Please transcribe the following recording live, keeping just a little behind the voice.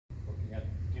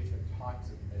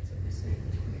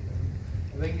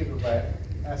and then give about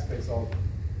aspects of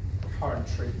current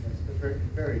treatment in a very,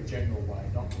 very general way,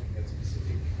 not looking at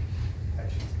specific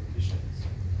patients' conditions.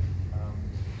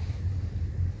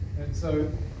 And so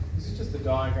this is just a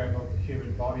diagram of the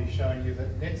human body showing you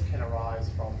that NETs can arise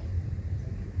from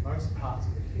most parts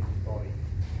of the human body,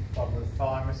 from the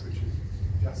thymus, which is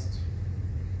just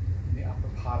in the upper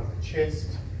part of the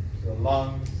chest, to the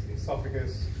lungs, the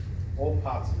esophagus, all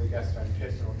parts of the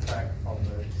gastrointestinal tract, from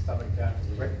the stomach down to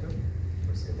the rectum.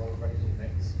 We see a lot of rectal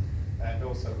NETs, and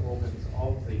also organs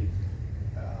of the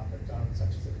abdomen, such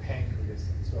as the pancreas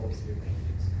as well as the appendix.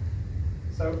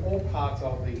 So all parts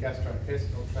of the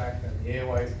gastrointestinal tract and the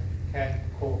airways can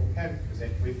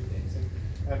present with NETs.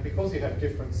 And because you have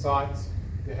different sites,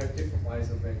 you have different ways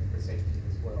of them presenting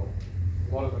as well.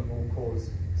 A lot of them will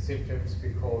cause symptoms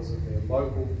because of their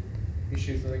local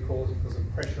issues that they cause, because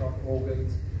of pressure on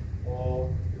organs,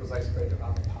 or because they spread to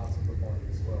other parts of the body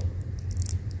as well.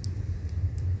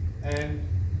 And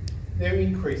they're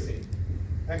increasing.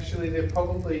 Actually, they're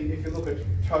probably, if you look at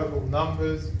total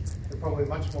numbers, they're probably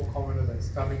much more common than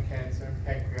stomach cancer,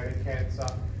 pancreatic cancer,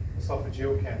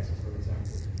 esophageal cancer, for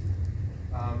example.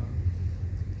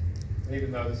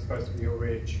 Even though they're supposed to be a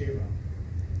rare tumour.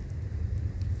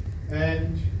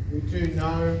 And we do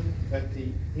know that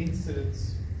the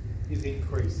incidence is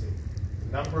increasing.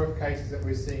 The number of cases that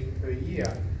we're seeing per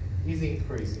year is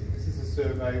increasing. This is a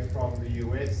survey from the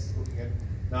US looking at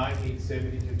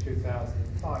 1970 to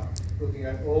 2005, looking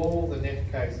at all the NET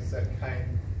cases that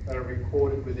are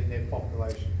recorded within their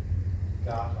population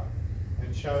data,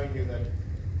 and showing you that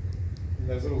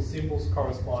those little symbols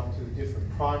correspond to the different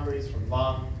primaries from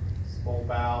lung, small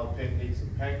bowel, appendix,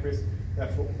 and pancreas,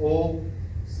 that for all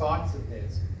sites of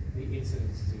NETs, the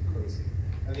incidence is increasing.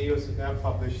 And the US have now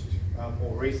published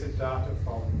more recent data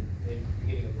from the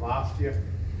beginning of last year,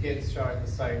 again showing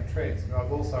the same trends. And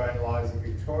I've also analysed the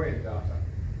Victorian data,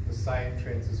 the same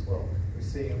trends as well. We're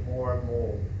seeing more and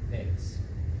more NETs.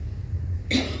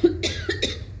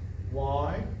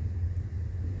 Why?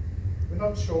 We're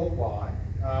not sure why.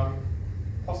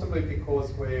 Possibly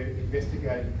because we're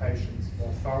investigating patients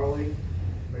more thoroughly.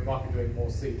 We might be doing more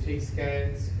CT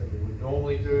scans than we would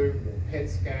normally do, more PET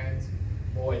scans,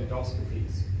 more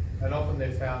endoscopies. And often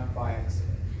they're found by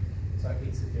accident, so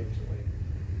incidentally.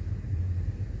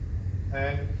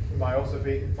 And there may also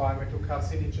be environmental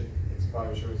carcinogen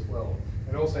exposure as well.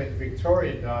 And also in the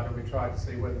Victorian data, we tried to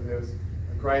see whether there was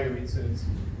a greater incidence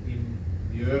in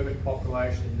the urban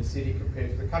population in the city compared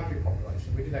to the country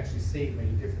population. We didn't actually see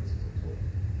many differences at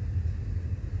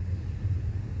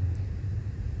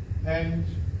all. And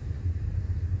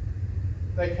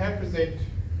they can present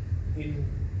in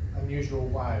unusual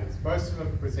ways. Most of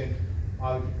them present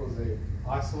either because they're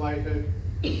isolated,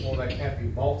 or they can be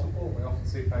multiple. We often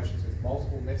see patients with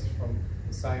multiple NETs from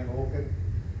the same organ.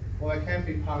 Or they can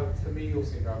be part of familial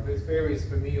syndrome. There's various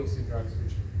familial syndromes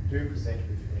which do present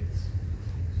with NETs.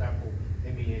 For example,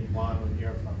 MEN1 or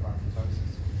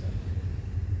neurofibromatosis, for example.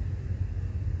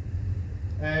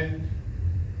 And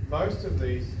most of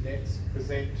these NETs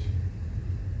present,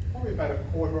 probably about a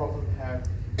quarter of them have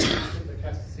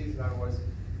metastases, in other words,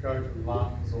 go to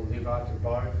lungs or liver to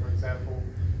bone, for example.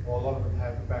 Or a lot of them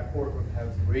have, about a quarter of them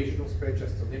have regional spread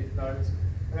just to lymph nodes,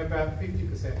 and about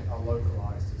 50% are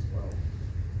localized as well.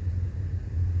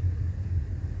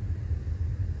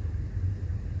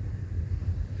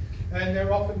 And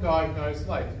they're often diagnosed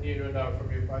late. And you know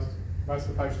from your most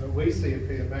of the patients that we see at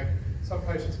Peter Mac, some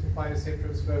patients complain of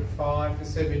symptoms for 5 to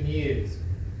 7 years.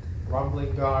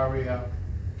 Rumbling diarrhea,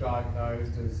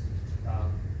 diagnosed as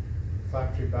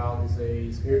inflammatory bowel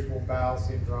disease, irritable bowel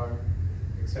syndrome,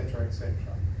 etc., etc.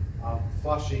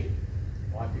 Flushing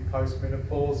might be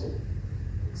postmenopausal,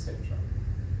 etc.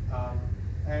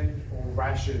 Or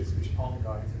rashes, which are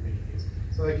ongoing for many years.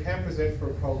 So they can present for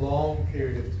a prolonged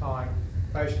period of time.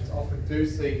 Patients often do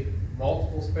see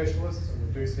multiple specialists, and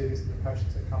we do see this in the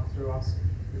patients that come through us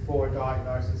before a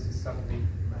diagnosis is suddenly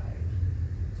made.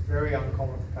 It's very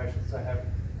uncommon for patients to have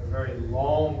a very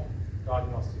long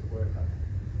diagnostic workup.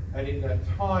 And in that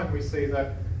time, we see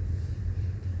that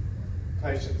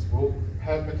patients will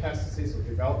have metastases or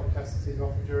develop metastases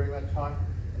often during that time,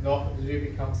 and often do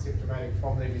become symptomatic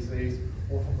from their disease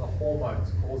or from the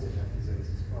hormones causing that disease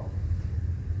as well.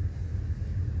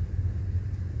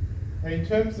 And in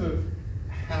terms of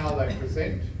how they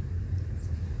present,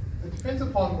 it depends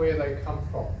upon where they come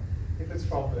from. If it's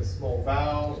from the small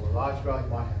bowel or the large bowel, you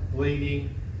might have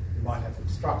bleeding, you might have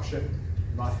obstruction,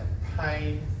 you might have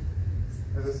pain.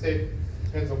 As I said, it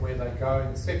depends on where they go.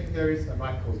 In the secondaries, they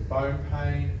might cause bone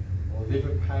pain or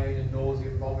liver pain and nausea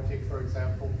and vomiting, for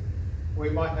example. Or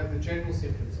you might have the general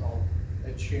symptoms of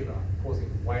a tumour, causing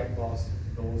weight loss,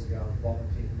 nausea,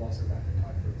 vomiting, loss of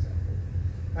appetite, for example.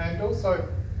 And also,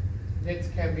 NETs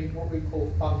can be what we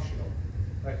call functional.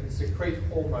 They can secrete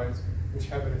hormones which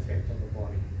have an effect on the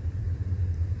body.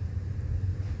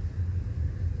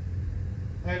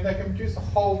 And they can produce a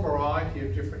whole variety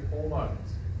of different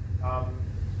hormones.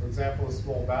 For example, the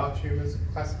small bowel tumours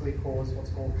classically cause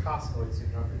what's called carcinoid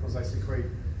syndrome because they secrete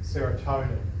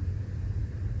serotonin.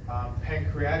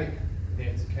 Pancreatic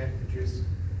NETs can produce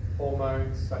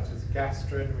hormones such as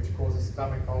gastrin, which causes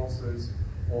stomach ulcers,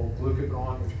 or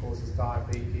glucagon, which causes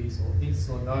diabetes, or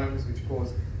insulinomes, which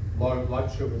cause low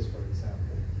blood sugars, for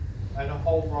example, and a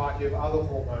whole variety of other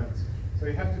hormones. So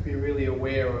you have to be really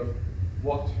aware of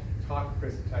what type of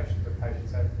presentation the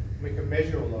patients have. We can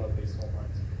measure a lot of these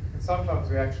hormones. And sometimes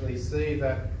we actually see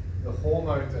that the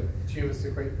hormones that tumours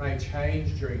secrete may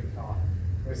change during time,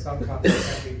 where sometimes they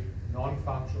can be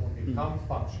non-functional and become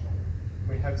functional.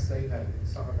 We have seen that in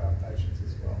some of our patients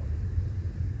as well.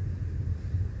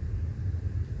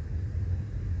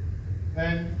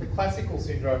 And the classical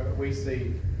syndrome that we see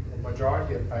in the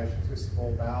majority of patients with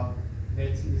small bowel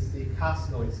NETs is the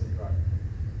carcinoid syndrome.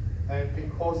 And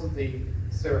because of the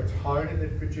serotonin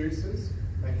it produces,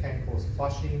 they can cause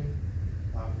flushing,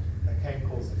 they can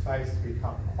cause the face to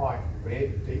become quite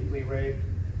red, deeply red,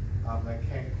 they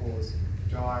can cause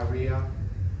diarrhea,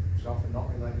 which is often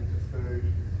not related to food,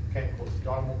 can cause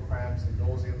abdominal cramps and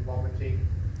nausea and vomiting.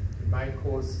 It may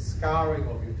cause scarring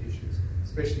of your tissues,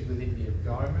 especially within the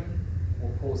abdomen, or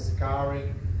cause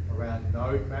scarring around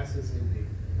node masses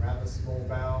around the small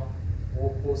bowel,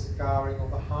 or cause scarring of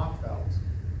the heart valves,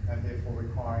 and therefore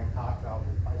requiring heart valve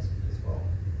replacement as well.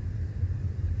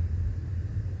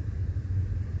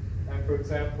 And for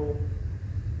example,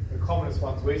 the commonest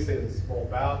ones we see are the small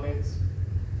bowel NETs.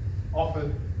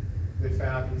 Often they're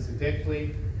found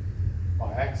incidentally,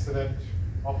 by accident.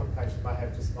 Often patients may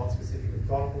have just non-specific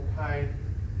abdominal pain.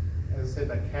 As I said,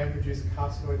 they can produce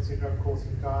carcinoid syndrome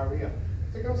causing diarrhea.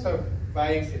 They can also have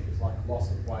vague symptoms like loss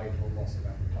of weight or loss of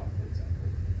appetite, for example.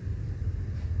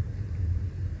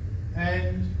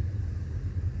 And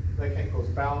they can cause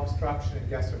bowel obstruction and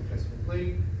gastrointestinal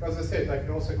bleeding. But as I said, they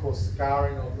can also cause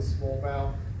scarring of the small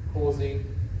bowel, causing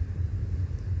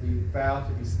the bowel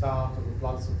to be starved of the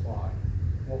blood supply,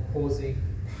 or causing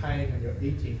pain when you're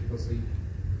eating because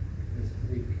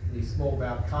the small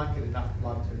bowel can't get enough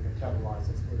blood to metabolize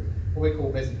its food. What we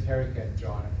call mesenteric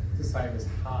angina. It's the same as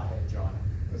heart angina,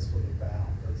 that's for the bowel,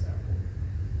 for example.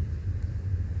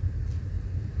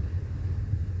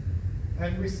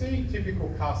 And we see typical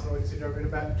carcinoid syndrome in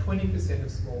about 20%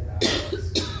 of small bowel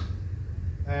cases.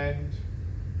 And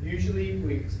usually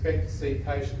we expect to see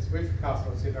patients with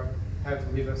carcinoid syndrome have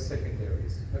liver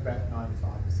secondaries, about 95%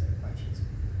 of patients.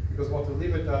 Because what the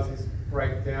liver does is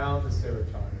break down the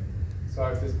serotonin. So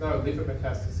if there's no liver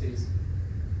metastases,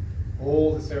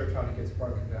 all the serotonin gets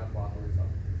broken down by the liver.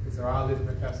 If there are liver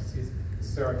metastases, the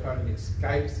serotonin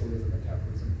escapes the liver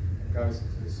metabolism and goes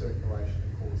into the circulation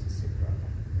and causes syndrome.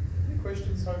 Any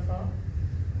questions so far?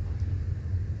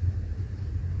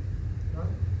 No?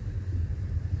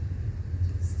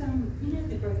 You know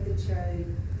the graph that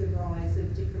showed the rise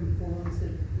of different forms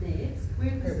of NETs?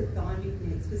 Where was the thymic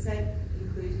NETs? Was that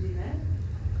included in that?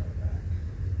 Go back.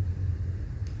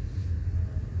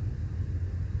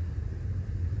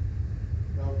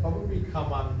 They'll probably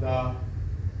come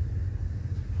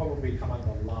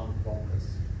under lung bronchus,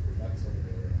 that sort of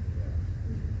area.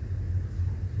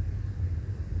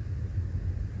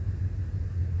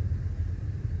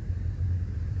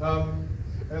 Yeah.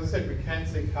 As I said, we can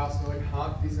see carcinoid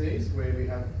heart disease where we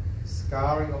have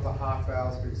scarring of the heart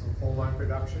valves because of hormone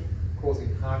production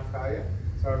causing heart failure.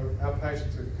 So our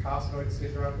patients with carcinoid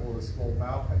syndrome or the small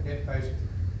bowel NET patients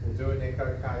will do an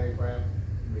echocardiogram.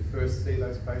 When we first see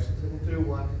those patients, and we'll do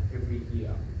one every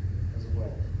year as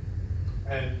well.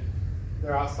 And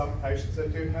there are some patients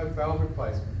that do have valve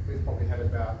replacement. We've probably had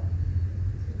about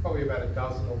a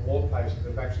dozen or more patients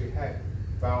that have actually had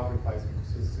valve replacement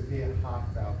because of severe heart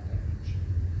valve damage.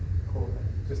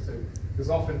 Because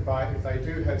often if they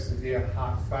do have severe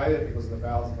heart failure because the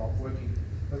valves are not working,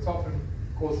 that's often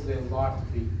causes their life to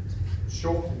be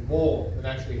shortened more than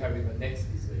actually having the next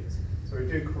disease. So we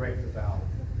do correct the valve.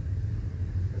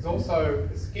 There's also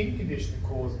a skin condition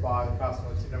caused by the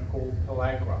carcinoid syndrome called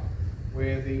pellagra,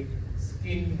 where the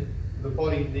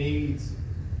body needs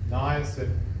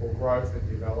niacin for growth and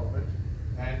development,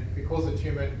 and because the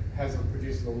tumour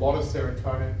produces a lot of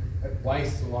serotonin, it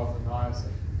wastes a lot of the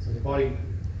niacin. So the body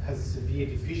has a severe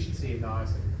deficiency in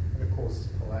niacin, and it causes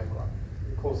pellagra.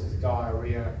 It causes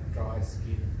diarrhea, dry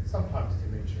skin, sometimes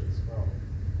dementia as well.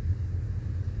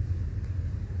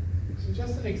 So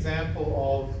just an example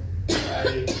of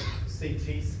a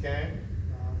CT scan.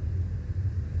 I'll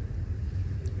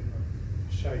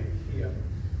show you here.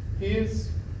 Here's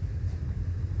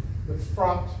the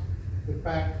front, the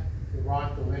back, the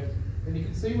right, the left, and you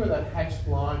can see where that hatched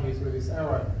line is with this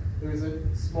arrow. There is a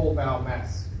small bowel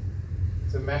mass.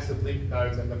 It's a mass of lymph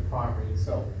nodes and the primary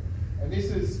itself. And this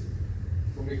is,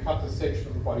 when we cut the section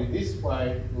of the body this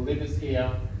way, the liver's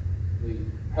here, the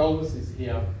pelvis is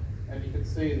here, and you can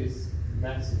see this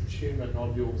massive tumour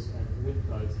nodules and lymph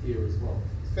nodes here as well.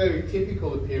 It's a very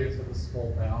typical appearance of a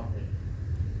small bowel here.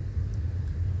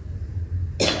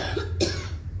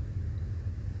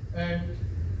 And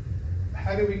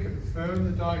how do we confirm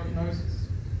the diagnosis?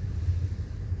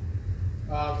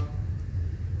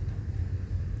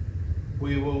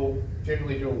 We will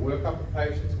generally do a workup of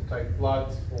patients. We'll take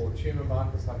bloods for tumour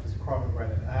markers such as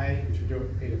chromogranin A, which we do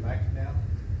at Peter Mac now.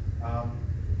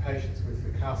 Patients with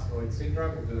the carcinoid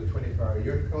syndrome, we'll do a 24-hour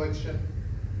urine collection.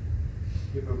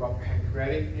 If we've got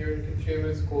pancreatic neuroendocrine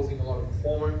tumours causing a lot of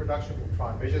hormone production, we'll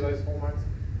try and measure those hormones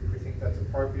if we think that's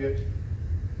appropriate.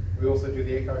 We also do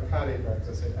the echocardiogram, as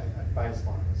I said, at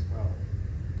baseline as well.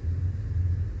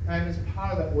 And as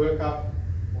part of that workup,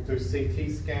 we'll do CT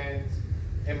scans,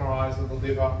 MRIs of the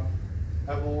liver,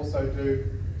 and we'll also do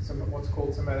some what's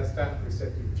called somatostatin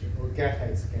receptive tumor, or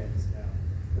GAT8 scans now.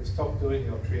 We've stopped doing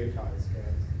the ultrasound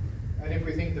scans. And if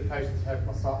we think the patients have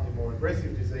a slightly more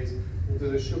aggressive disease, we'll do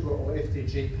the sugar or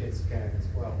FDG PET scan as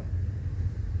well.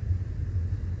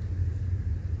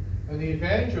 And the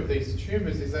advantage of these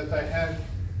tumours is that they have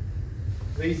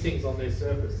these things on their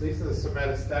surface. These are the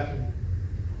somatostatin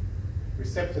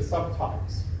receptor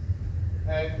subtypes.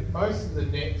 And most of the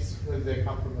nets, whether they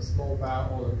come from the small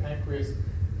bowel or the pancreas,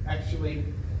 actually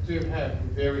do have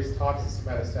various types of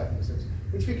somatostatin receptors,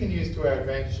 which we can use to our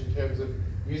advantage in terms of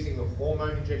using the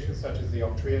hormone injections such as the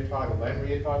octreotide or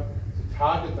lanreotide to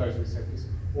target those receptors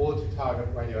or to target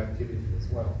radioactivity as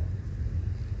well.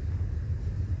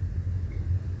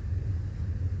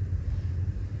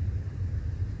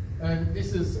 And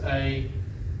this is a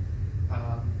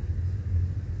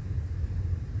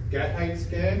GAT8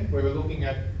 scan where we're looking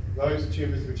at those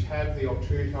tumours which have the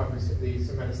octreotide, the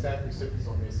somatostatin receptors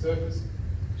on their surface,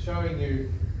 showing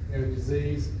you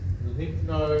disease in the lymph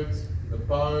nodes, the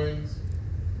bones,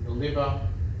 in the liver,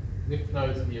 lymph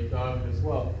nodes in the abdomen as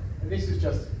well. And this is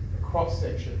just a cross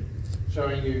section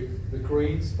showing you the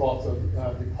green spots of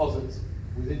deposits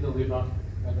within the liver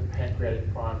and the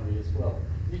pancreatic primary as well.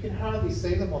 You can hardly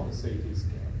see them on the CT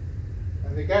scan.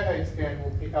 And the GAT8 scan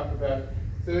will pick up about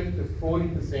 30 to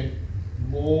 40%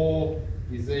 more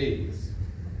disease.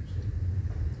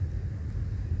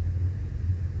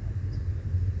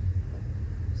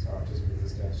 Sorry, I'll just move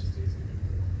this down, it's just easier.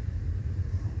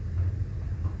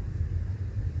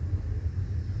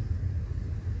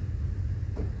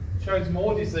 Shows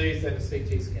more disease than a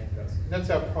CT scan does. And that's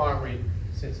our primary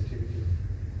sensitivity.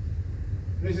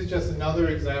 This is just another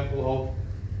example of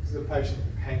this is a patient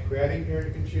with pancreatic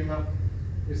neuroendocrine tumour.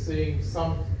 We're seeing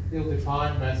some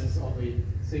ill-defined masses on the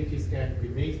CT scan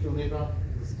beneath the liver,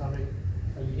 in the stomach,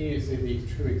 and here you see the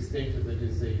true extent of the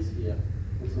disease here,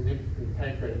 with the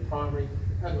pancreatic primary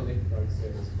and the lymph nodes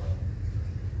there as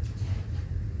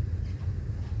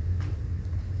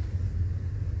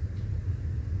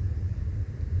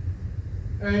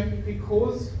well. And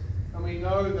because, and we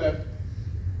know that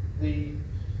the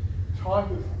type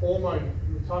of hormone,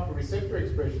 the type of receptor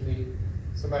expression, the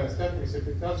somatostatin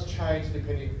receptor, does change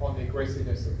depending upon the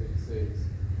aggressiveness of the disease.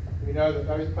 We know that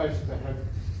those patients that have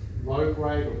low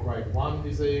grade or grade 1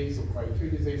 disease or grade 2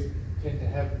 disease tend to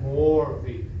have more of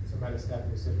the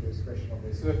somatostatin receptor expression on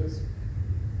their surface.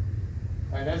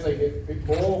 And as they get a bit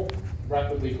more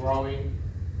rapidly growing,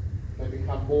 they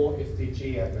become more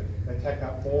FDG avid. They take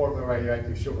up more of the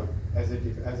radioactive sugar as they're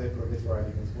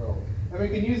proliferating as well. And we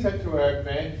can use that to our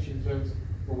advantage in terms of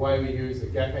the way we use the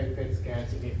GAT8 PET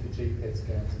scans and FDG PET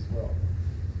scans as well.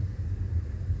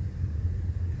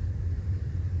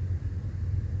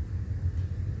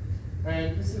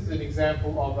 And this is an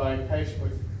example of a patient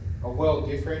with a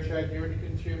well-differentiated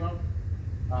neuroendocrine tumour,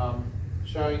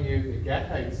 showing you the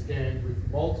GAT8 scan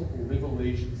with multiple liver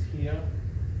lesions here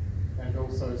and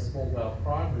also a small bowel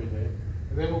primary there.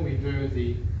 And then when we do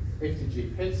the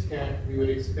FDG PET scan, we would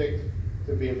expect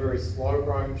to be a very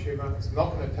slow-growing tumour. It's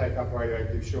not going to take up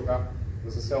radioactive sugar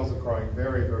because the cells are growing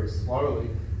very, very slowly.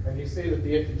 And you see that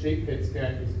the FDG PET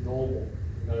scan is normal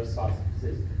in those sites of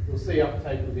disease. You'll see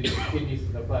uptake within the kidneys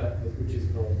and the bladder, which is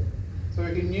normal. So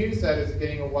we can use that as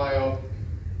getting a way of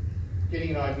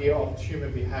getting an idea of tumour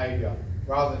behaviour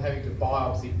rather than having to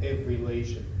biopsy every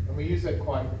lesion. And we use that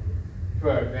quite to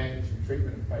our advantage in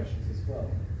treatment of patients as well.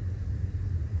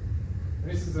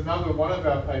 And this is another one of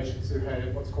our patients who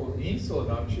had what's called an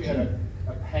insulinome. She had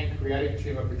a pancreatic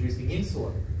tumour producing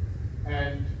insulin.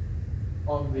 And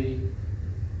on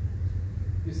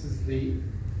this is the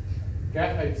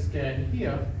gaphate scan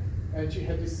here, and she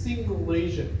had this single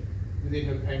lesion within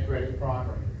her pancreatic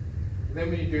primary. And then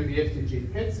when you do the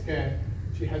FDG PET scan,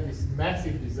 she had this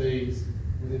massive disease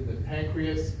within the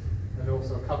pancreas and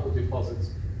also a couple of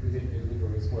deposits within the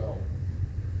liver as well.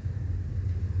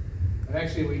 And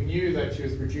actually we knew that she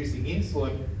was producing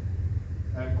insulin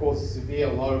and caused severe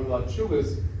low blood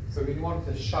sugars, so we wanted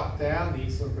to shut down the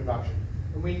insulin production.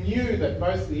 And we knew that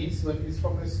most of the insulin is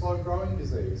from this slow-growing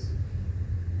disease.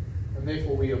 And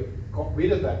therefore we got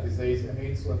rid of that disease and the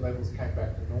insulin levels came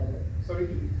back to normal. So we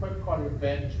had quite an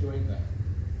advantage doing that.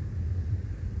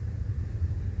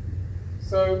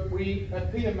 So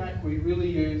at Peter Mac, we really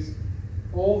use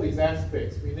all these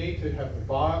aspects. We need to have the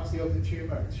biopsy of the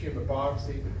tumour, a tumour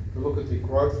biopsy, to look at the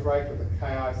growth rate of the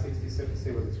Ki-67,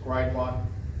 see whether it's grade 1,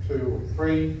 2 or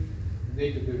 3. We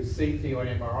need to do CT or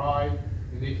MRI.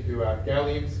 We need to do our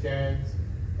gallium scans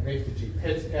and FDG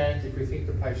PET scans if we think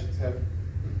the patients have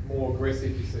more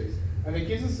aggressive disease. And it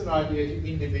gives us an idea to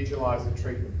individualise the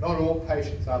treatment. Not all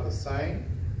patients are the same.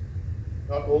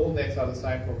 Not all NETs are the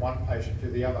same from one patient to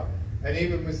the other. And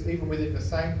even within the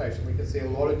same patient, we can see a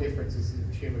lot of differences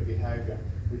in tumour behaviour,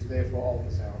 which therefore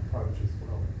alters our approach as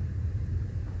well.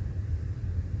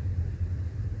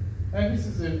 And this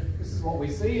is what we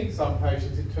see in some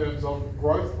patients in terms of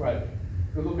growth rate.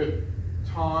 If we look at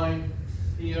time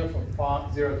here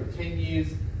from 0 to 10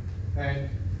 years, and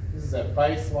this is our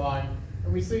baseline,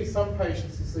 and we see some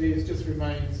patients' disease just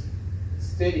remains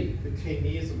steady for 10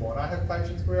 years or more. And I have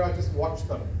patients where I just watch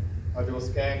them. I do a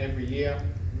scan every year,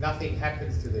 nothing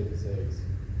happens to their disease.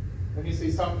 And you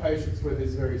see some patients where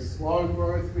there's very slow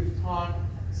growth with time,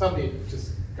 suddenly it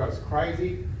just goes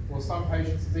crazy, or some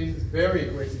patients' disease is very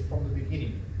aggressive from the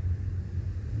beginning.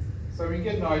 So we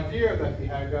get an idea of that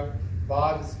behaviour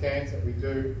by the scans that we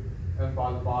do and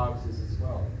by the biopsies as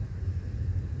well.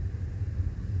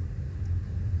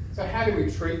 So how do we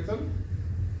treat them?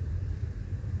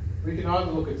 We can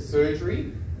either look at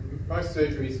surgery. Most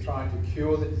surgery is trying to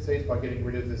cure the disease by getting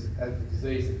rid of the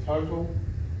disease in total,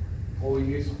 or we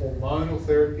use hormonal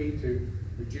therapy to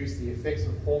reduce the effects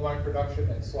of hormone production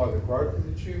and slow the growth of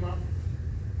the tumour.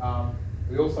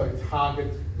 We also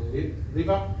target the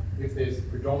liver if there's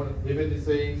predominant liver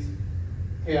disease,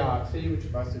 PRRT,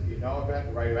 which most of you know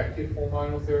about, radioactive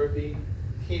hormonal therapy,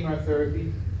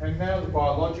 chemotherapy, and now the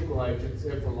biological agents,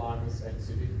 everolimus and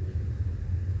sunitinib.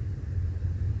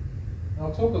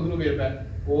 I'll talk a little bit about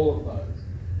all of those.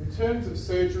 In terms of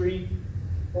surgery,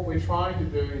 what we're trying to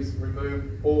do is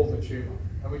remove all the tumour.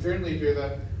 And we generally do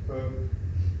that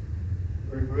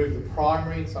remove the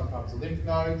primary and sometimes the lymph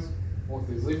nodes, or if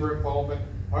there's liver involvement,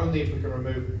 only if we can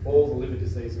remove all the liver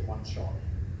disease in one shot.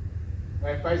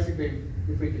 And basically,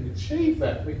 if we can achieve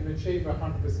that, we can achieve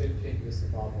 100% 10-year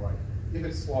survival rate, if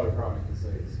it's slow-growing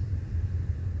disease.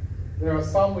 There are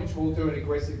some which will do an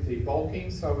aggressive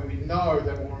debulking, so we know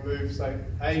that we'll remove, say,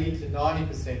 80 to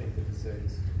 90% of the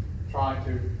disease, trying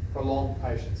to prolong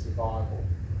patient survival.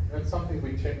 That's something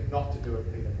we tend not to do at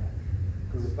Peter Mac,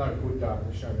 because there's no good data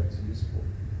to show that's useful.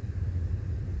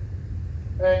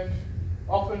 And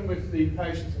often with the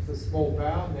patients with the small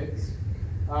bowel NETs,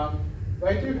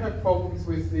 they do have problems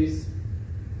with this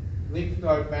lymph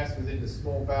node mass within the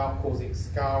small bowel causing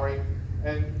scarring,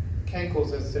 and can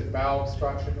cause, as I said, bowel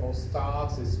obstruction or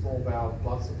starves their small bowel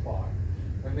blood supply.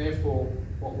 And therefore,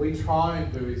 what we try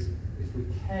and do is, if we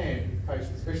can,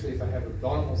 patients, especially if they have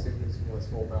abdominal symptoms from their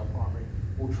small bowel primary,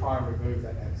 we'll try and remove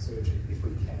that at surgery if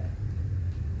we can.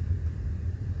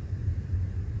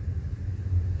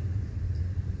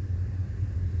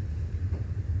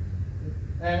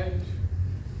 And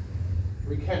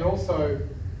we can also,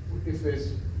 if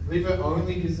there's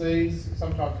liver-only disease,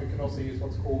 sometimes we can also use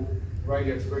what's called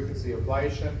radiofrequency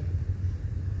ablation,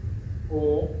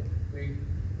 or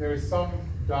there is some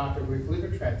data with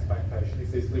liver transplantation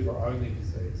if there's liver-only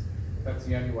disease. That's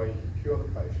the only way you can cure the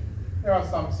patient. There are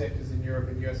some centres in Europe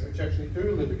and US which actually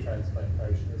do liver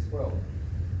transplantation as well.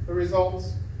 The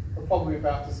results are probably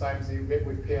about the same as you get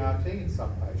with PRT in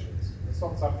some patients. It's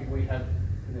not something we have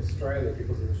in Australia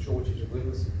because of the shortage of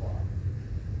liver supply.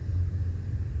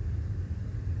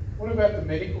 What about the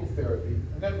medical therapy?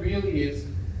 And that really is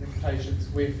in patients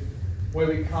where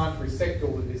we can't resect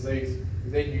all the disease, we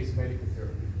then use medical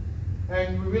therapy.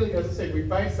 And we really, as I said, we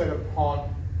base that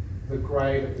upon the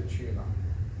grade of the tumour.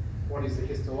 What is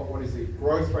the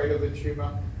growth rate of the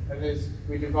tumour? And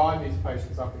we divide these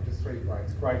patients up into 3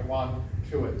 grades, grade 1,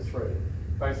 2 and 3,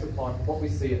 based upon what we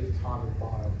see at the time of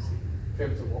biopsy, in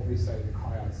terms of what we say the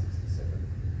Ki-67.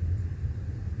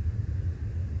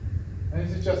 And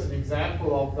this is just an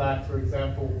example of that. For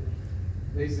example,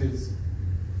 this is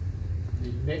the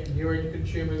neuroendocrine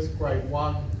tumours, grade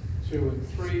 1, 2 and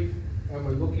 3, and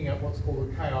we're looking at what's called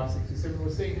a Ki-67. We're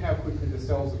seeing how quickly the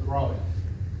cells are growing.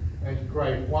 And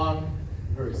grade 1,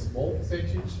 a very small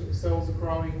percentage of cells are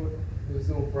growing with those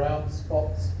little brown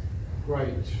spots.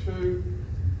 Grade 2,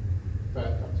 about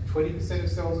up to 20% of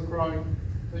cells are growing.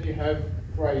 Then you have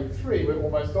grade 3, where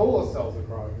almost all the cells are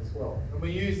growing as well. And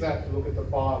we use that to look at the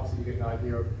biopsy to get an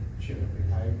idea of tumour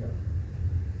behaviour.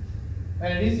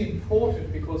 And it is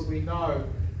important because we know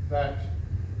that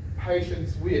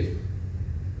patients with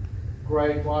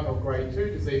grade 1 or grade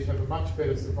 2 disease have a much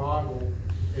better survival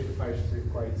compared to patients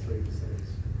with grade 3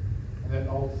 disease. And that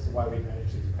alters the way we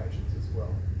manage these patients as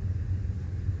well.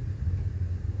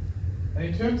 And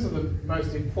in terms of the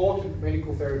most important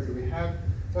medical therapy we have,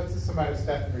 that's the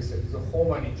somatostatin receptors, the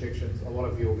hormone injections a lot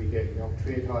of you will be getting,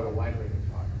 octreotide or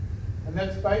lanreotide. And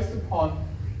that's based upon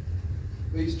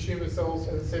these tumour cells,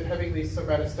 as I said, having these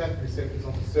somatostatin receptors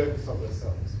on the surface of the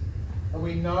cells. And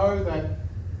we know that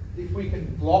if we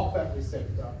can block that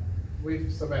receptor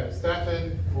with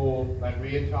somatostatin or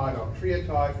lanreotide or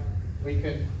octreotide, we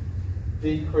can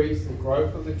decrease the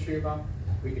growth of the tumour,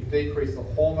 we can decrease the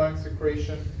hormone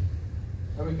secretion,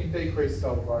 and we can decrease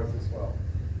cell growth as well.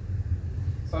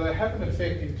 So they have an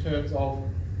effect in terms of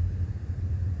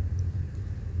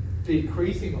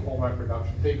decreasing the hormone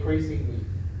production, decreasing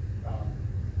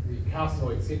the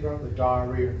carcinoid syndrome, the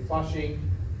diarrhea and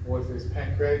flushing, or if there's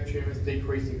pancreatic tumours,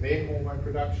 decreasing their hormone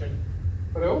production.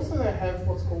 But also they have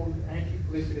what's called an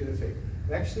anti-proliferative effect.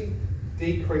 They actually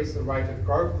decrease the rate of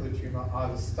growth of the tumour,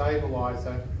 either stabilise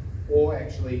it or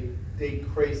actually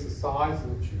decrease the size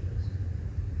of the tumours.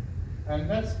 And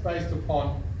that's based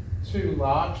upon 2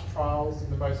 large trials,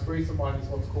 and the most recent one is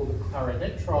what's called the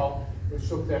Clarinet trial, which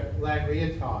looked at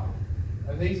lanreotide.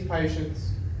 And these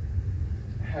patients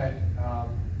had a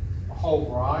whole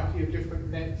variety of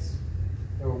different nets.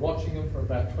 They were watching them for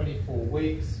about 24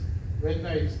 weeks. Then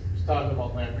they started them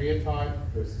on lanreotide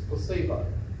versus placebo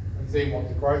and seeing what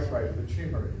the growth rate of the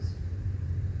tumour is.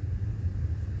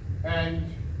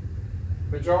 And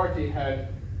majority had,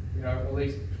 at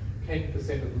least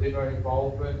 10% of liver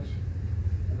involvement,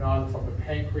 and either from the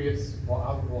pancreas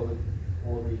or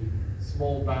the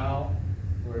small bowel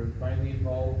were mainly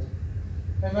involved.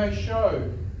 And they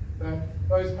showed that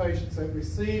those patients that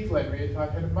received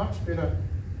lanreotide had a much better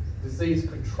disease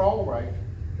control rate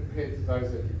compared to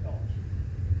those that did not.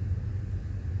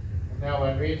 And now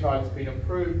lanreotide has been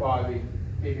approved by the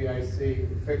PBAC,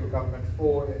 the federal government,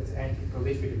 for its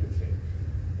anti-proliferative effect.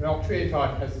 And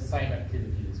octreotide has the same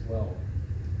activity as well.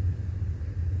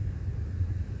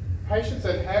 Patients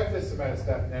that have the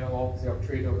somatostatin analogues, the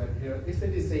octreotide, if the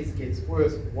disease gets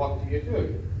worse, what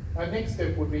do? Our next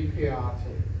step would be PRT.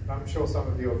 And I'm sure some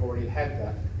of you have already had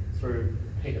that through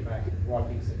Peter MacCallum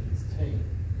and his team.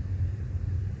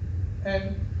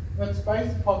 And that's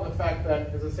based upon the fact that,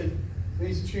 as I said,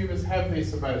 these tumours have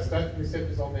these somatostatin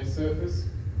receptors on their surface.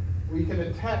 We can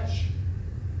attach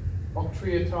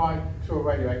octreotide to a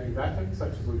radioactive atom,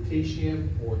 such as lutetium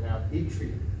or now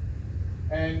yttrium.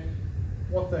 And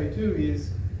what they do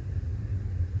is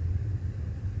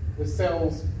the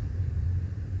cells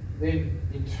then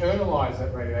internalise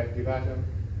that radioactive atom,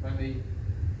 and the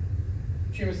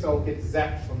tumour cell gets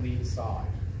zapped from the inside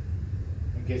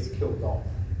and gets killed off.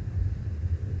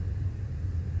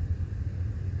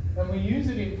 And we use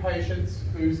it in patients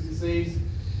whose disease,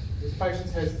 this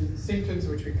patient has symptoms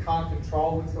which we can't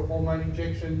control with the hormone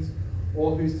injections,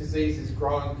 or whose disease is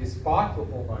growing despite the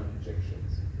hormone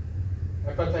injections.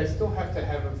 But they still have to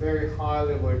have a very high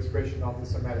level of expression of the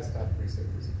somatostatin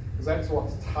receptors, because that's what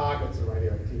targets the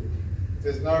radioactivity. If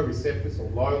there's no receptors or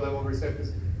low level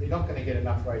receptors, you're not going to get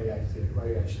enough radiation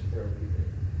therapy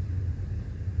there.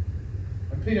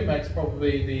 And Peter Mac's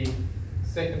probably the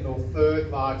second or third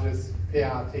largest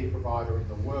PRT provider in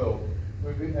the world.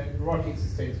 And Neuroendocrine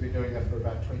has been doing that for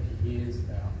about 20 years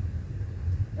now.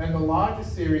 And the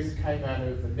largest series came out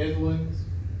of the Netherlands.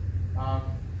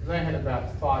 They had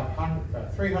about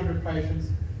 300 patients,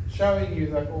 showing you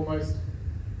that almost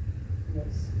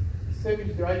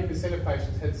 70 to 80% of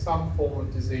patients had some form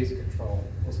of disease control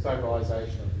or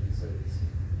stabilisation of the disease.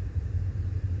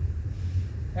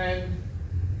 And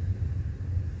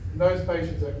those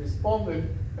patients that responded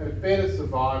had a better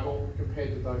survival compared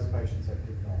to those patients that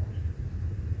did not.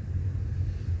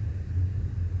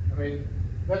 I mean,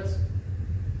 that's,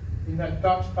 in that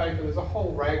Dutch paper, there's a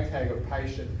whole ragtag of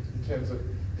patients in terms of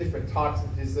different types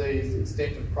of disease,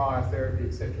 extent of prior therapy,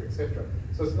 etc., etc.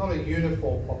 So it's not a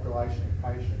uniform population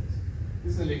of patients.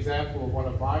 This is an example of one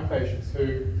of my patients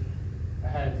who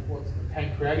had what's the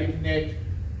pancreatic net,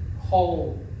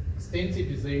 whole extensive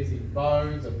disease in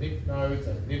bones and lymph nodes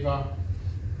and liver,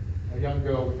 a young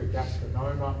girl with a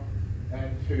gastronoma,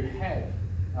 and who had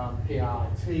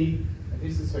PRT, and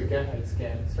this is her Gehate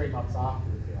scan 3 months after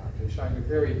the PRT, showing a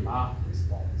very marked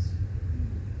response.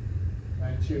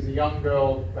 And she was a young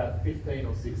girl, about 15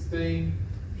 or 16.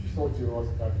 She thought she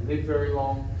wasn't going to live very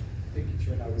long, thinking she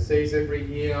went overseas every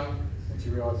year, and she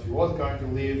realised she was going to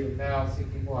live, and now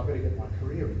thinking, well, I better get my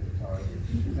career into tow.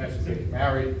 Now she's getting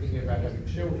married, thinking about having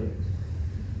children.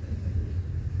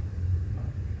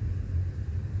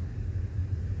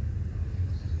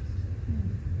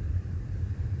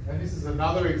 And this is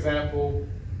another example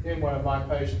in one of my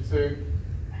patients who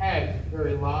had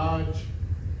very large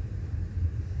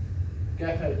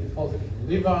Gehate deposit in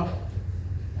the liver,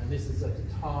 and this is at the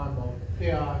time of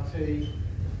PRT,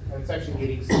 and it's actually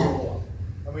getting smaller.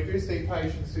 And we do see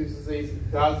patients whose disease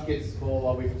does get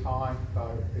smaller with time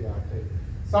for PRT.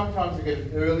 Sometimes we get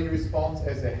an early response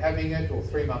as they're having it, or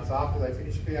 3 months after they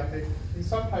finish PRT. In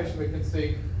some patients we can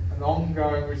see an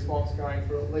ongoing response going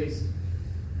for at least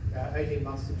 18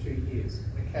 months to 2 years.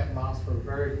 And it can last for a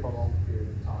very prolonged period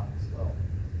of time as well.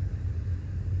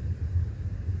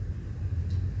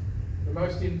 The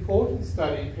most important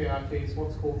study in PRT is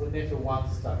what's called the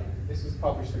NETA-1 study. This was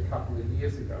published a couple of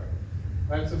years ago.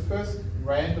 And it's the first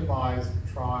randomised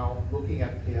trial looking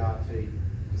at PRT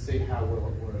to see how well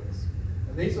it works.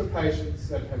 And these were patients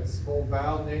that had small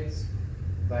bowel nets.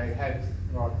 They had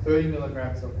 30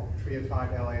 milligrams of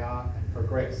octreotide LAR and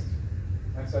progressed.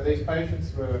 And so these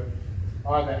patients were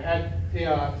either had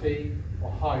PRT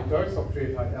or high dose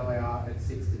octreotide LAR at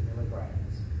 60 milligrams.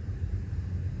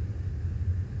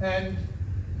 And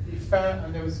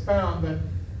it was found that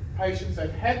patients that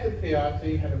had the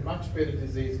PRT had a much better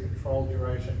disease control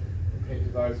duration compared to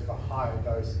those with a higher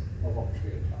dose of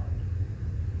octreotide,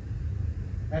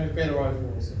 and a better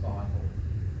overall survival,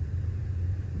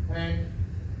 and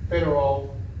better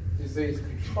overall disease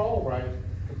control rate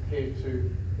compared to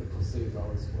the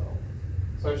placebo as well.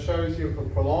 So it shows you a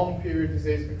prolonged period of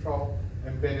disease control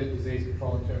and better disease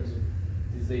control in terms of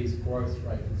disease growth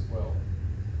rate as well.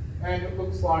 And it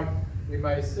looks like we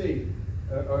may see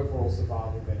an overall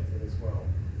survival benefit as well.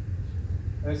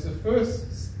 And it's the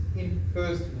first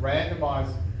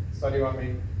randomised study, I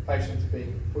mean patients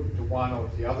being put into one or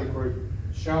the other group,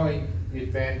 showing the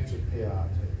advantage of PRT.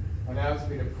 And now it's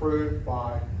been approved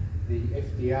by the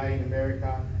FDA in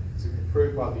America, it's been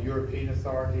approved by the European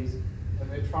authorities, and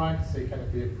they're trying to see can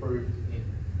it be approved in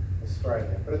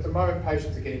Australia. But at the moment,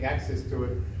 patients are getting access to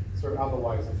it through other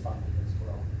ways of funding as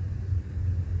well.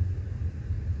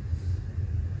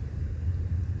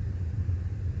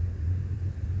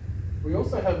 We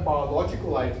also have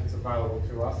biological agents available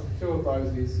to us, and two of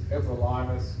those is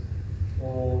everolimus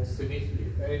or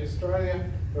sunitinib. And in Australia,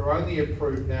 they're only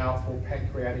approved now for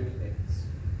pancreatic nets.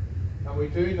 And we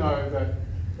do know that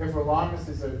everolimus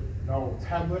is an oral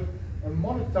tablet, and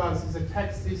what it does is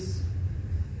attacks this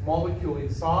molecule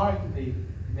inside the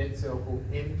net cell called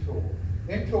mTOR.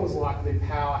 mTOR is like the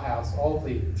powerhouse of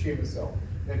the tumour cell.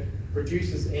 It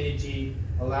produces energy,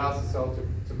 allows the cell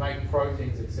to make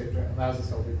proteins, etc., and allows the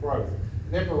cell to grow.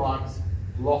 And everolimus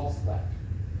blocks that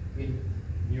in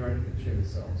neuroendocrine tumour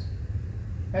cells.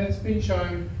 And it's been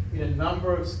shown in a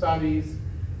number of studies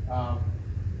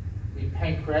in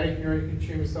pancreatic neuroendocrine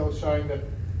tumour cells, showing that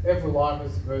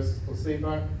everolimus versus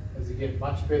placebo, as you get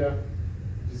much better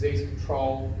disease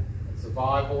control and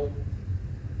survival.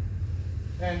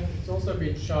 And it's also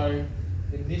been shown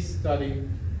in this study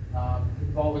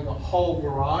involving a whole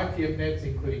variety of nets,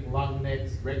 including lung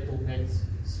nets, rectal nets,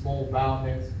 small bowel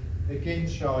nets, again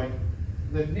showing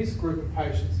that in this group of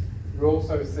patients we're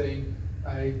also seeing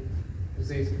a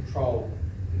disease control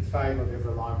in favour of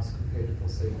everolimus compared to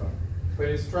placebo. But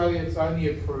in Australia it's only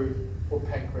approved for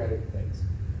pancreatic nets.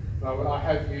 But I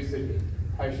have used it in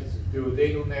patients with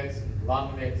duodenal nets,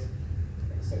 lung nets,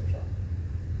 etc.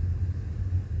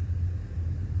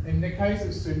 In the case of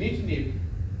sunitinib,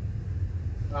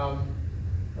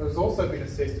 it has also been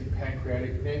assessed in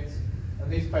pancreatic nets,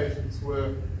 and these patients were,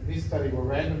 in this study, were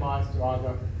randomised to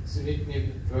either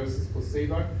sunitinib versus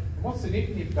placebo. And what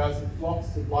sunitinib does, it blocks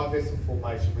the blood vessel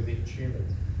formation within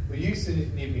tumours. We use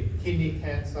sunitinib in kidney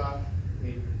cancer,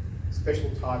 in special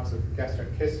types of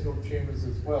gastrointestinal tumours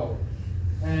as well.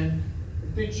 And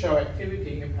it did show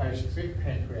activity in patients with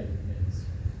pancreatic nets,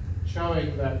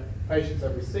 showing that patients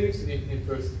that received sunitinib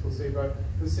versus placebo,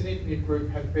 the sunitinib group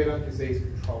had better disease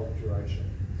control duration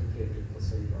compared to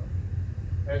placebo.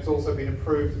 And it's also been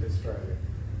approved in Australia.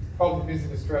 The problem is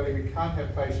in Australia we can't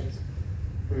have patients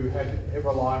who had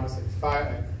everolimus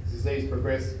and disease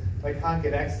progressed, they can't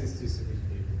get access to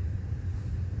sunitinib.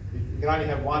 You can only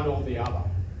have one or the other.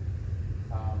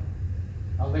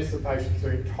 unless the patients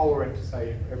are intolerant to,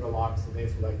 say, everolimus, and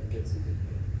therefore they can get significant.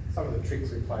 Some of the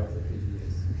tricks we play with the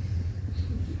PTS.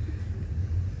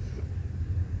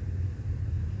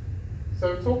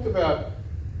 So we've talked about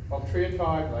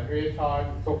octreotide,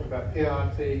 lanreotide, we've talked about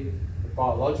PRT, the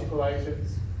biological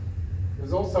agents.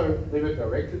 There's also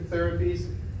liver-directed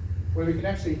therapies where we can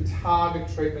actually target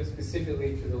treatment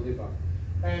specifically to the liver.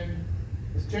 And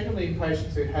it's generally in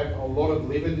patients who have a lot of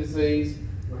liver disease,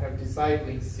 who have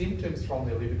disabling symptoms from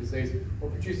their liver disease, or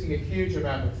producing a huge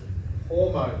amount of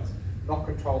hormones not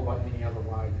controlled by any other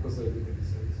way because of their liver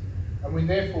disease. And we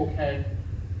therefore can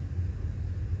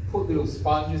put little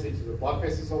sponges into the blood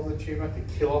vessels of the tumour to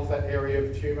kill off that area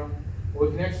of tumour, or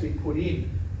we can actually put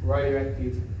in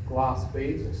radioactive glass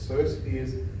beads or SIR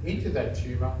spheres into that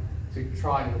tumour to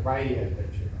try and irradiate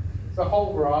that tumour. So a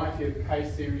whole variety of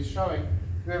case series showing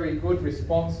very good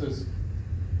responses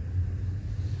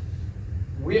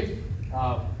with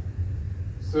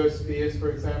SIR spheres, for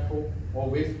example, or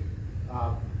with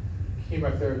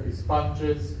chemotherapy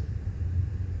sponges,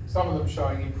 some of them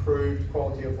showing improved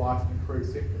quality of life and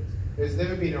improved symptoms. There's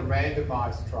never been a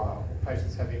randomised trial of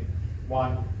patients having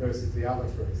one versus the other,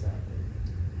 for example.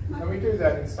 And we do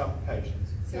that in some patients.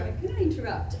 Sorry, can I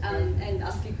interrupt and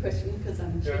ask you a question because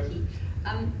I'm tricky?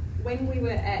 When we were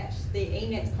at the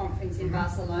ENETS conference in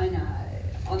Barcelona,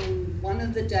 on one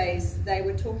of the days they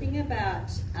were talking about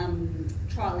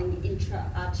trialling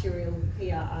intra-arterial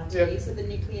PRRT, so the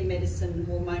nuclear medicine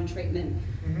hormone treatment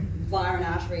via an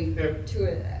artery to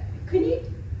a... Can you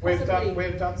We've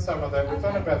done some of that. We've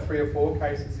done about 3 or 4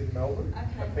 cases in Melbourne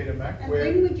at Peter Mac. And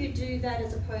when would you do that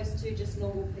as opposed to just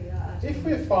normal PRRT? If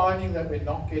we're finding that we're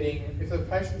not getting, if the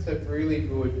patients have really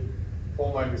good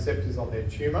hormone receptors on their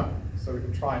tumour, so we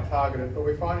can try and target it, but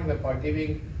we're finding that by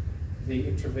giving the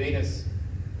intravenous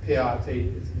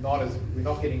PRRT, we're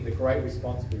not getting the great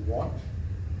response we want.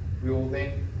 We will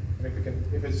then, and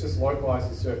if it's just localised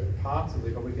to certain parts of the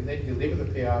liver, we can then deliver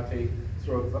the PRRT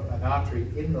through an artery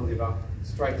in the liver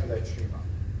straight to that tumour.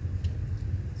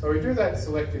 So we do that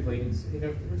selectively.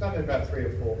 We've done it in about 3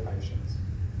 or 4 patients.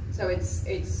 So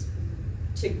it's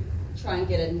to try and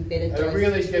get a better dose. And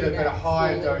really get a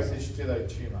higher dosage to that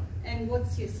tumour. And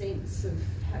what's your sense of,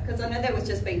 because I know that was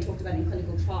just being talked about in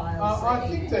clinical trials. I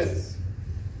think that's,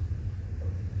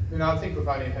 I think we've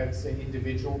only seen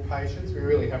individual patients. We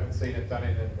really haven't seen it done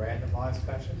in a randomised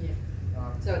fashion.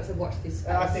 Yeah. So it's a watch this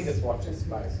space. I think it's watch this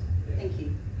space. Yeah. Thank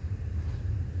you.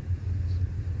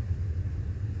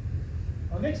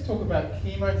 I'll next talk about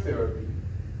chemotherapy.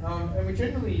 And we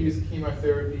generally use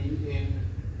chemotherapy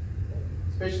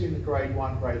especially in the grade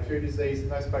 1, grade 2 disease,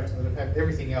 and those patients that have had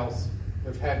everything else,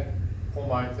 they've had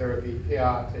hormone therapy,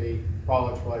 PRT,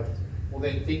 biological agents, will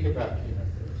then think about chemotherapy.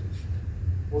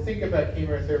 We'll think about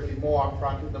chemotherapy more up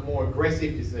front in the more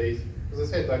aggressive disease. As I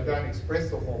said, they don't express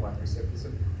the hormone receptors,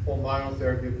 and hormonal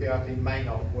therapy or PRT may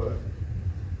not work.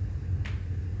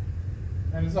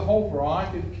 And there's a whole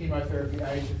variety of chemotherapy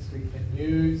agents we can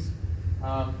use,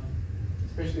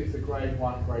 especially if it's a grade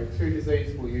 1, grade 2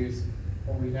 disease. We'll use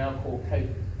what we now call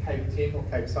CAPE-TIM or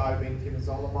capecitabine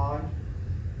temozolomide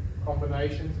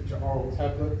combinations, which are oral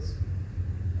tablets.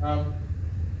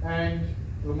 And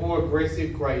the more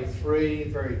aggressive grade 3,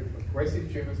 very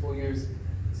aggressive tumours, we'll use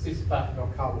cisplatin or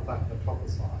carboplatin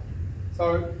etoposide.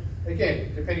 So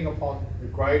again, depending upon the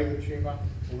grade of the tumour,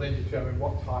 we'll then determine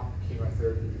what type of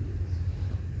chemotherapy we use.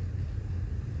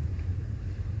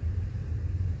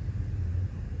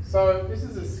 So this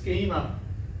is a schema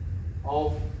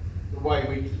of the way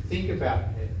we think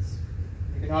about NETs.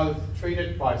 You can either treat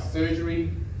it by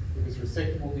surgery if it's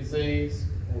resectable disease,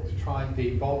 or to try and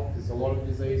debulk, there's a lot of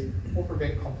disease, or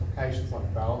prevent complications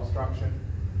like bowel obstruction.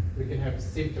 We can have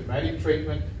symptomatic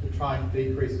treatment to try and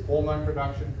decrease hormone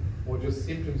production, or just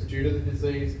symptoms due to the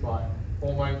disease by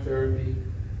hormone therapy,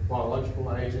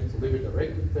 biological agents,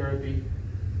 liver-directed therapy.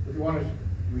 If you want to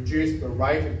reduce the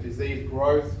rate of disease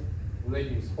growth, we'll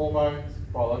then use hormones,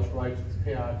 biological agents,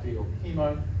 PRT or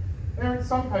chemo. There are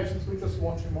some patients we just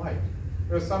watch and wait.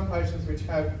 There are some patients which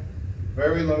have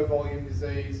very low volume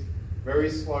disease, very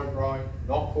slow growing,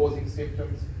 not causing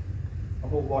symptoms,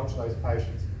 and we'll watch those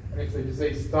patients. And if the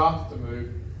disease starts to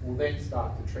move, we'll then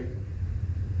start the treatment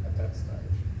at that stage.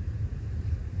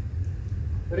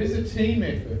 It is a team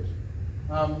effort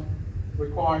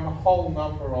requiring a whole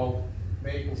number of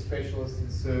medical specialists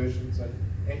and surgeons and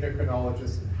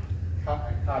endocrinologists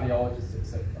and cardiologists,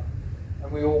 etc.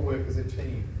 And we all work as a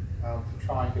team to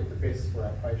try and get the best for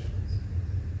our patients.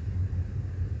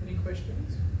 Any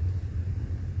questions?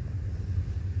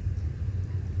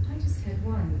 I just had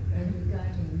one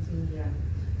regarding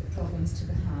the problems to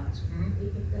the heart.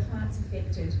 If the heart's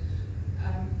affected,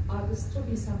 I was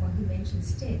talking to someone who mentioned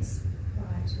stents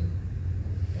prior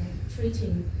to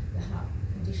treating the heart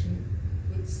condition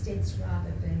with stents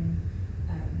rather than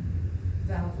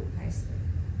valve replacement.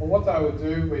 Well, what they will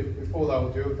do before they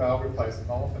will do a valve replacement,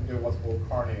 they'll often do what's called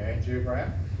coronary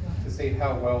angiogram to see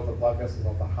how well the blood vessels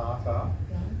of the heart are.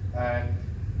 And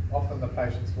often the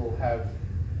patients will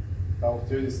they'll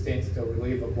do the stents to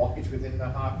relieve the blockage within the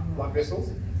heart blood vessels.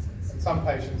 And some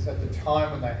patients at the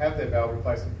time when they have their valve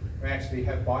replacement may actually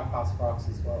have bypass grafts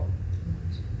as well.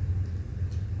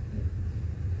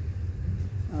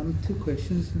 Two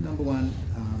questions. Number one,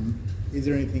 is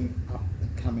there anything up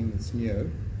and coming that's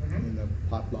new in the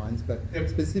pipelines? But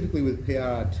specifically with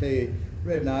PRRT, I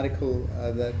read an article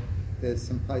that there's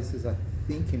some places, I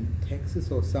think in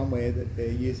Texas or somewhere, that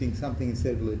they're using something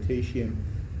instead of lutetium.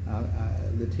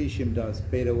 Lutetium does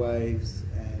beta waves,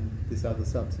 and this other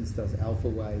substance does alpha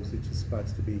waves, which is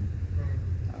supposed to be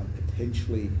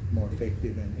potentially more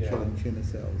effective in killing tumour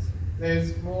cells.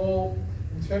 There's more,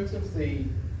 in terms of the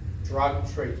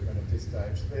drug treatment at this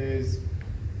stage,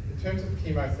 in terms of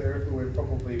chemotherapy, we've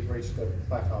probably reached a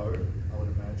plateau, I would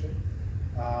imagine.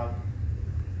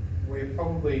 We're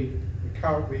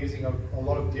currently using a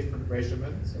lot of different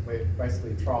regimens, and we're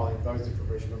basically trialling those different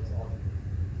regimens on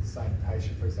the same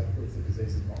patient, for example, if the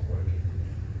disease is not working.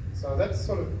 So that's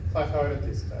sort of plateaued at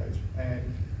this stage,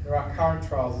 and there are current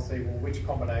trials to see, well, which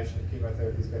combination of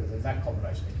chemotherapy is better than that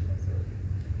combination of chemotherapy.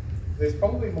 There's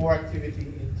probably more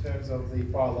activity in terms of the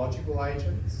biological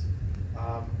agents,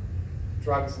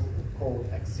 drugs called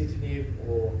axitinib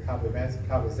or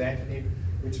cabozantinib,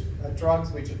 which are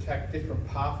drugs which attack different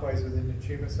pathways within the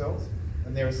tumour cells,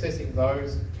 and they're assessing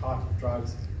those type of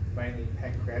drugs, mainly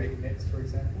pancreatic nets, for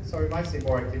example. So we may see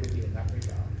more activity in that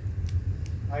regard.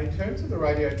 In terms of the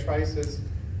radiotracers,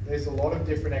 there's a lot of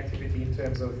different activity in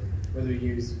terms of whether you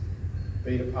use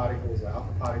beta particles or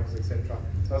alpha particles, etc.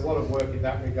 So there's a lot of work in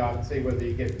that regard to see whether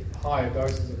you get higher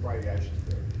doses of radiation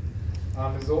therapy.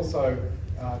 There's also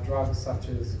drugs such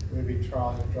as, we've been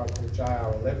trialling a drug called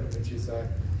JR11, which is it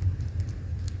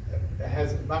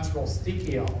has much more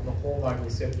stickier on the hormone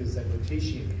receptors than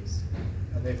lutetium is,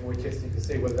 and therefore we're testing to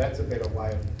see whether that's a better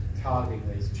way of targeting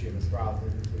these tumours rather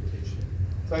than lutetium.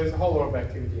 So there's a whole lot of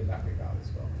activity in that regard as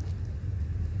well.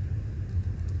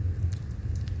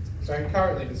 So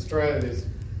currently in Australia, there's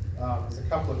a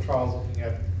couple of trials looking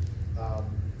at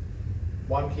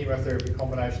one chemotherapy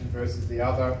combination versus the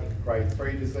other in grade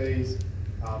 3 disease.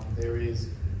 There is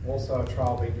also a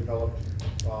trial being developed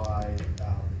by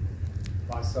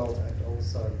myself and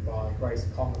also by Grace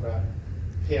Kong about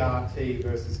PRT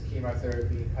versus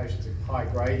chemotherapy in patients with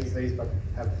high-grade disease but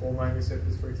have hormone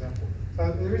receptors, for example.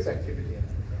 So there is activity in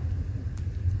that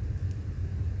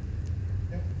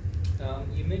regard.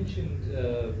 Yep. You mentioned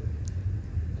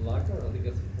LICA, I think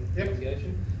that's the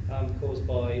pronunciation, caused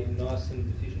by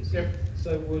niacin deficiency. Yep.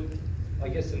 So would, I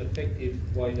guess, an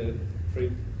effective way to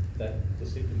treat the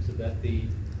symptoms of that be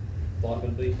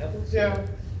vitamin B tablets? Yeah,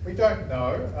 we don't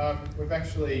know. We've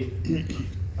actually,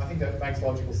 I think that makes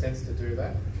logical sense to do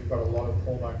that if you've got a lot of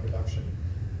hormone production.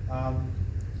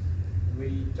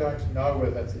 We don't know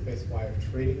whether that's the best way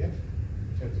of treating it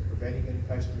in terms of preventing any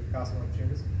patient with carcinoma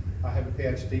tumours. I have a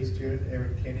PhD student,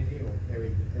 Erin Kennedy, or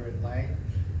Erin Lang,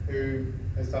 who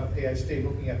has done a PhD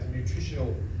looking at the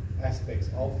nutritional aspects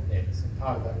of NETs, and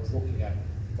part of that was looking at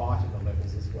vitamin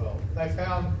levels as well. They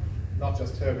found, not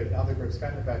just her, but other groups,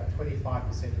 found about 25%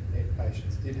 of NET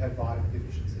patients did have vitamin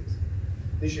deficiencies.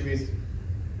 The issue is,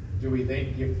 do we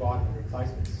then give vitamin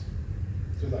replacements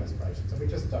to those patients? And we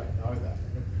just don't know that.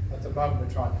 And at the moment,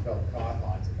 we're trying to develop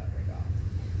guidelines in that regard.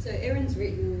 So Erin's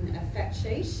written a fact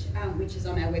sheet, which is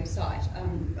on our website,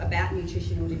 about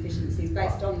nutritional deficiencies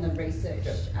based on the research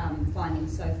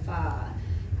findings so far.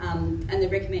 And the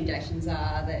recommendations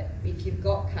are that if you've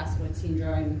got carcinoid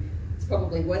syndrome, it's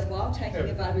probably worthwhile taking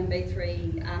a vitamin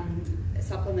B3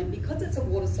 supplement, because it's a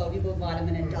water-soluble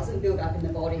vitamin. It doesn't build up in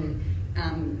the body.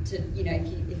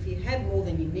 If you have more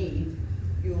than you need,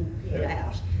 you'll put it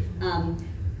out.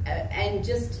 And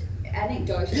just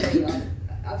anecdotally,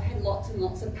 I've had lots and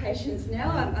lots of patients now.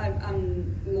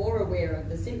 I'm more aware of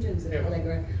the symptoms of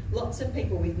pellagra. Lots of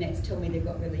people with NETs tell me they've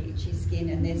got really itchy skin,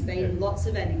 and there's been lots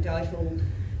of anecdotal,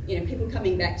 people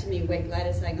coming back to me a week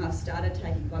later saying, I've started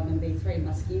taking vitamin B3 and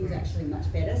my skin's actually much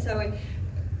better. So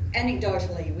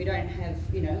anecdotally, we don't have,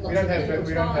 lots of clinical trials.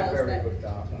 We don't have very good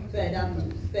data.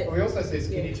 But we also see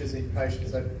skin itches in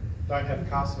patients that don't have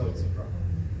carcinoid syndrome.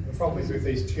 The problem is with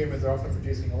these tumours, they're often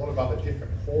producing a lot of other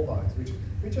different hormones, which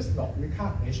we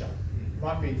can't measure. It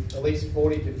might be at least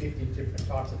 40 to 50 different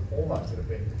types of hormones that are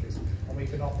being produced, and we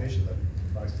cannot measure them,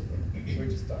 most of them. We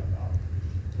just don't know.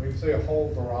 We see a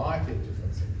whole variety of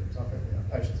different symptoms. I've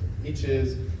had patients with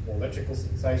itches or electrical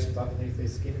sensations underneath their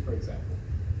skin, for example.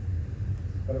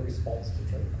 But it responds to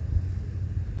treatment.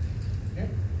 Yeah.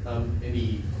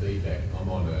 Any feedback? I'm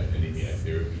on an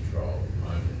immunotherapy trial at the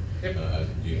moment. Yep.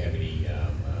 Do you have any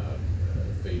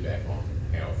feedback on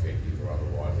how effective or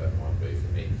otherwise that might be for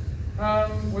me?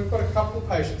 We've got a couple of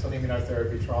patients on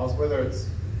immunotherapy trials, whether it's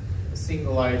a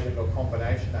single agent or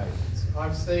combination agents.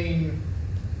 I've seen,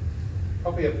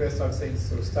 probably at best I've seen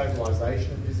sort of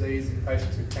stabilisation of disease in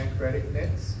patients with pancreatic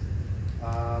nets.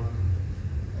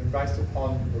 And based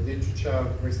upon the literature,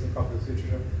 recently published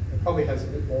literature, it probably has a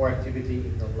bit more activity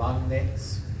in the lung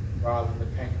nets rather than the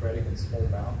pancreatic and small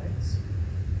bowel nets.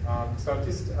 So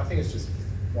I think it's just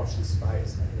watch this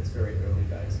space. I think it's very early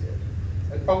days yet.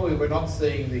 And probably we're not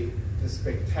seeing the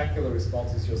spectacular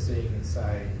responses you're seeing in,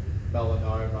 say,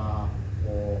 melanoma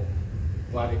or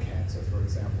bladder cancer, for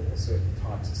example, or certain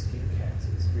types of skin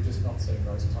cancers. We're just not seeing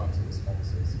those types of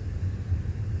responses.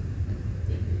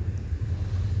 Thank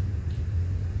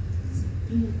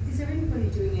you. Is there anybody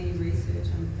doing any research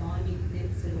on thymic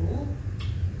nets at all?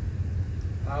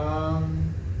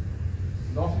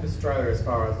 Not in Australia as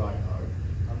far as I know.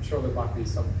 I'm sure there might be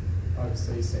some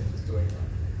overseas centres doing that.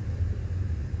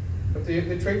 But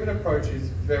the treatment approach is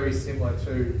very similar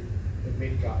to the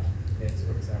midgut nets,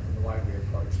 for example, the way we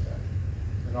approach that.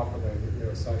 And often they're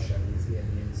associated with the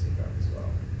immune syndrome as well.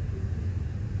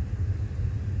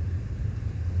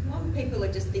 While people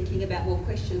are just thinking about more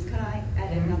questions, can I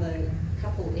add another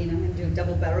couple in? I'm going to do a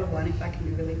double barrel one if I can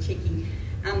be really cheeky.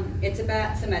 It's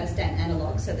about somatostatin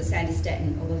analogues, so the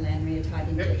sandostatin or the lanreotide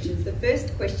injections. The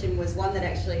first question was one that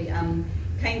actually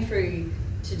came through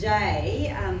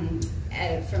today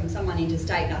from someone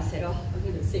interstate, and I said, oh, I'm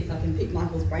going to see if I can pick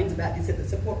Michael's brains about this at the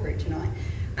support group tonight.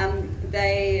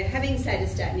 They're having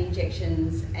sandostatin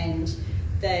injections, and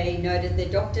they noted, the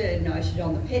doctor noted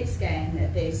on the PET scan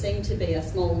that there seemed to be a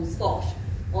small spot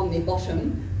on their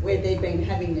bottom where they'd been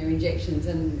having their injections,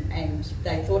 and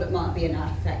they thought it might be an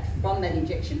artefact from that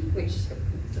injection, which sort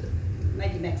of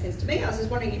maybe makes sense to me. I was just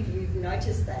wondering if you've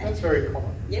noticed that. That's very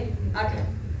common. Yep, okay.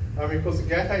 Because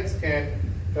the GAT8 scan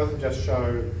doesn't just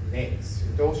show nets,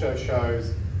 it also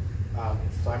shows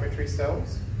inflammatory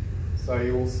cells. So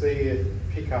you will see it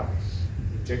pick up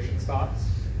injection sites.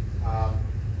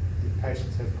 If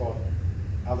patients have got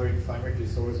other inflammatory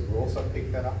disorders, it will also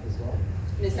pick that up as well.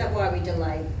 And is that why we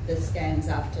delayed the scans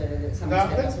after someone's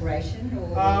had an operation?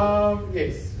 Or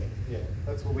Yes, yeah.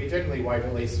 That's what we generally wait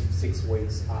at least 6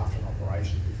 weeks after an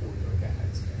operation before we do a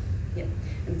GAT8 scan. Yep.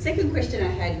 And the second question I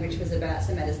had, which was about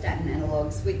somatostatin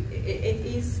analogues, it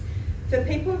is for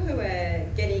people who are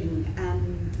getting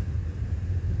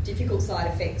difficult side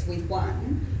effects with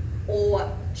one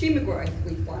or tumour growth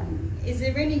with one, is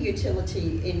there any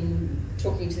utility in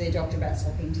talking to their doctor about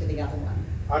swapping to the other one?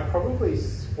 I'd probably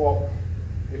swap,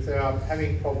 if they are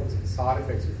having problems and side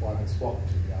effects with one, I'd swap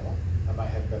to the other and they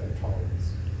have better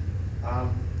tolerance.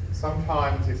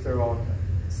 Sometimes if they're on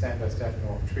sandostatin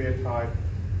or octreotide,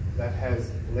 that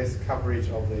has less coverage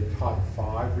of the type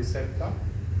 5 receptor,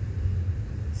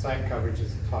 same coverage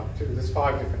as type 2. There's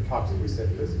 5 different types of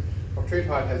receptors.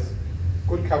 Octreotide has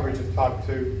good coverage of type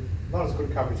 2, not as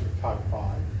good coverage of type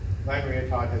 5.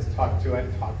 Lanreotide has type 2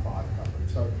 and type 5 coverage.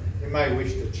 So you may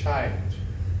wish to change.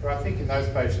 But I think in those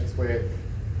patients who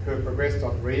have progressed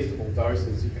on reasonable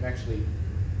doses, you can actually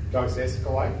dose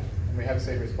escalate. And we have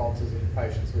seen responses in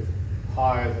patients with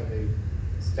higher than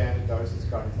the standard doses,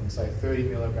 going from say 30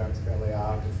 milligrams of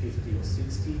LAR to 50 or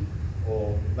 60,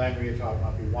 or lanreotide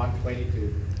might be 120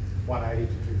 to 180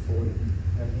 to 240.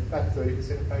 And about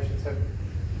 30% of patients have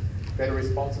better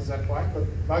responses that way, but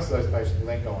most of those patients will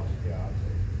then go on to PRT.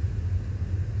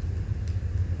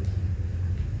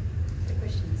 The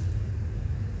questions?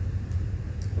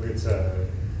 Well, it's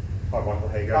hi Michael,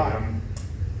 how you going?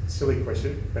 Silly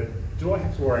question, but do I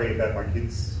have to worry about my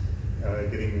kids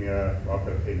getting, I've got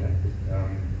a PNAT,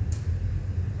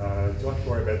 do I have to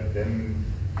worry about them,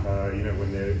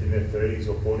 when they're in their 30s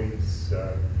or 40s,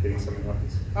 getting something like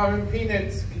this?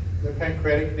 PNETs, the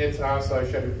pancreatic nets are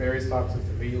associated with various types of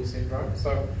familial syndrome.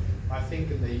 So I think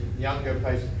in the younger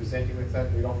patients presenting with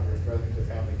that, we'd often refer them to a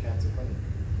family cancer clinic.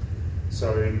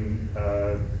 So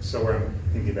where I'm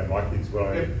thinking about my kids, will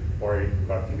I worry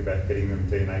if I think about getting them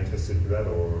DNA tested for that,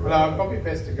 or? No, probably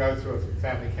best to go through a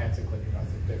family cancer clinic, I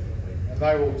think, definitely. And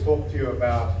they will talk to you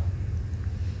about,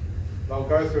 they'll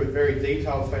go through a very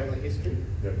detailed family history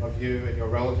of you and your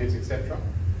relatives, etc.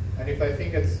 And if they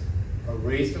think it's a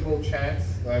reasonable chance,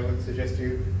 they would suggest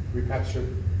we perhaps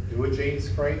should do a gene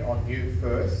screen on you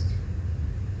first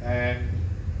and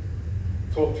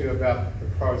talk to you about the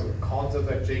pros and cons of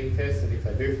that gene test, and if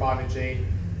they do find a gene,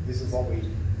 this is what we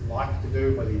like to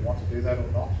do, whether you want to do that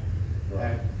or not.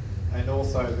 Right. and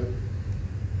also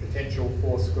the potential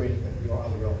for screening your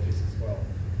other relatives as well.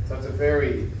 So it's a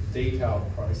very detailed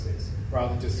process,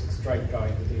 rather than just straight going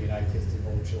to DNA testing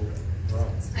all children. Right.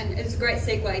 And it's a great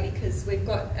segue because we've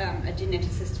got a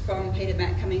geneticist from Peter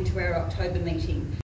Mac coming to our October meeting.